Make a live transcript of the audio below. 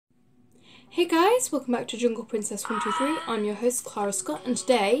Hey guys, welcome back to Jungle Princess 123. I'm your host Clara Scott, and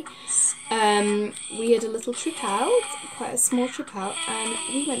today we had a little trip out, quite a small trip out, and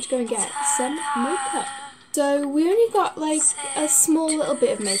we went to go and get some makeup. So we only got like a small little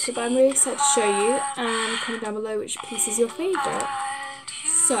bit of makeup, but I'm really excited to show you, and comment down below which piece is your favourite.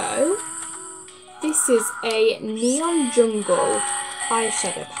 So this is a Neon Jungle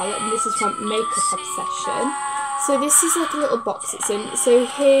eyeshadow palette, and this is from Makeup Obsession. So this is like a little box it's in. So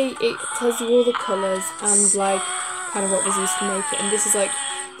here it tells you all the colours and like kind of what was used to make it. And this is like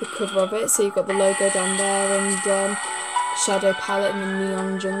the cover of it. So you've got the logo down there and shadow palette and the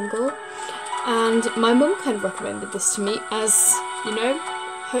Neon Jungle. And my mum kind of recommended this to me as, you know,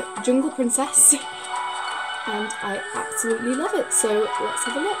 her Jungle Princess. And I absolutely love it. So let's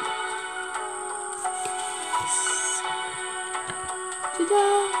have a look.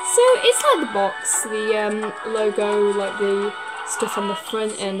 So it's like the box, the logo, like the stuff on the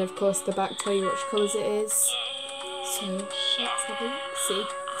front, and of course the back tell you which colours it is. So let's have a look, see.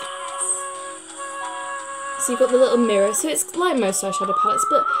 So you've got the little mirror, so it's like most eyeshadow palettes,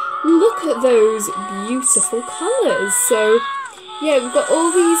 but look at those beautiful colours. So yeah, we've got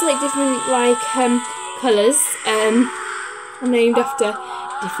all these like different like colours named after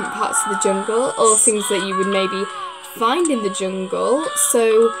different parts of the jungle, or things that you would maybe find in the jungle.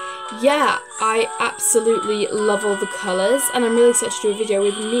 So yeah, I absolutely love all the colours, and I'm really excited to do a video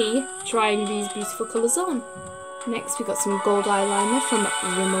with me trying these beautiful colours on. Next we got some gold eyeliner from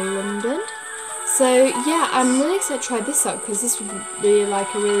Rimmel London. So yeah, I'm really excited to try this out because this would be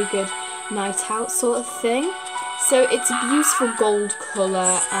like a really good night out sort of thing. So it's a beautiful gold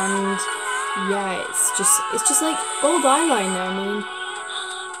colour, and yeah, it's just like gold eyeliner. I mean,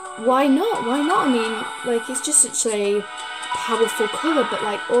 why not? Why not? I mean, like, it's just such a powerful colour, but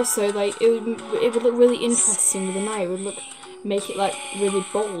like also like it would look really interesting with the night. It would make it like really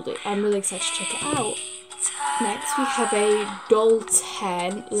bold. I'm really excited to check it out. Next we have a Doll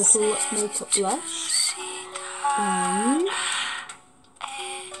 10 little makeup blush, and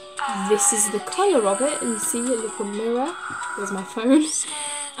this is the colour of it. And you see a little mirror. There's my phone,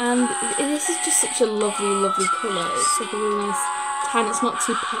 and this is just such a lovely colour. It's like a really nice tan. It's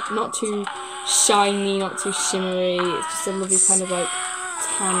not too shiny, not too shimmery. It's just a lovely kind of like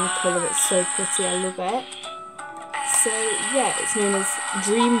tan colour. It's so pretty. I love it. So yeah, it's known as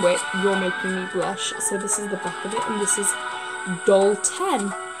Dream Whip You're Making Me Blush. So this is the back of it, and this is Doll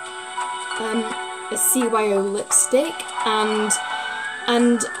 10. A C.Y.O lipstick, and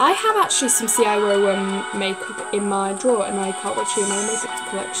I have actually some C.I.O makeup in my drawer, and I can't wait to show you my makeup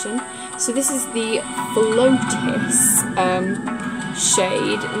collection. So this is the Flotus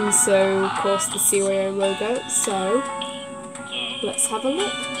shade, and so of course the C.Y.O logo. So let's have a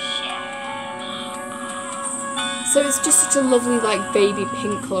look. So it's just such a lovely like baby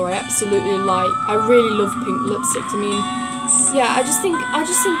pink colour. I absolutely like. I really love pink lipsticks. I mean, yeah, I just think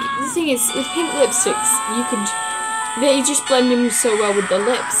the thing is with pink lipsticks, they just blend in so well with the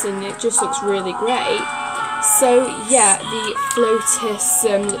lips, and it just looks really great. So yeah, the Flotus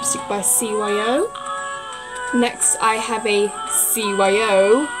lipstick by C.Y.O. Next I have a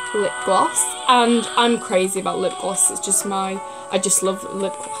C.Y.O lip gloss, and I'm crazy about lip gloss. It's just I just love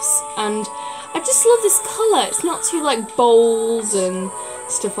lip gloss, and I just love this colour. It's not too like bold and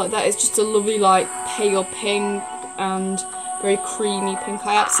stuff like that. It's just a lovely like pale pink and very creamy pink.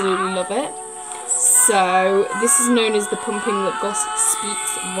 I absolutely love it. So this is known as the Plumping lip gloss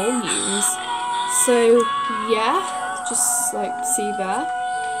Speaks Volumes. So yeah, just like see there.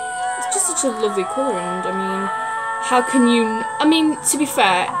 It's just such a lovely colour, and I mean, how can you... I mean, to be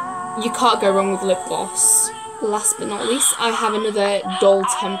fair, you can't go wrong with lip gloss. Last but not least, I have another Doll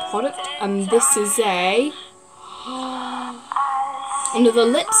 10 product, and this is another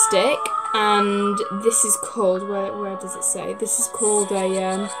lipstick, and this is called... Where does it say? This is called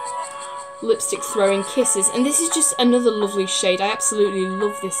a Lipstick Throwing Kisses, and this is just another lovely shade. I absolutely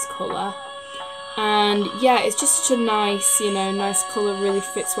love this colour. And yeah, it's just such a nice, you know, nice colour. Really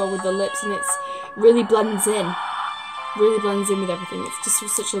fits well with the lips, and it's really blends in. Really blends in with everything. It's just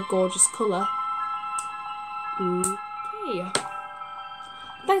such a gorgeous colour. Okay.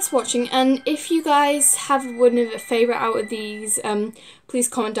 Thanks for watching, and if you guys have one of a favourite out of these, please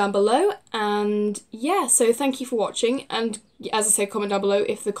comment down below. And yeah, so thank you for watching, and as I say, comment down below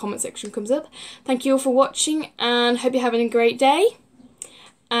if the comment section comes up. Thank you all for watching, and hope you're having a great day,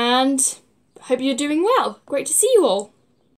 and hope you're doing well. Great to see you all.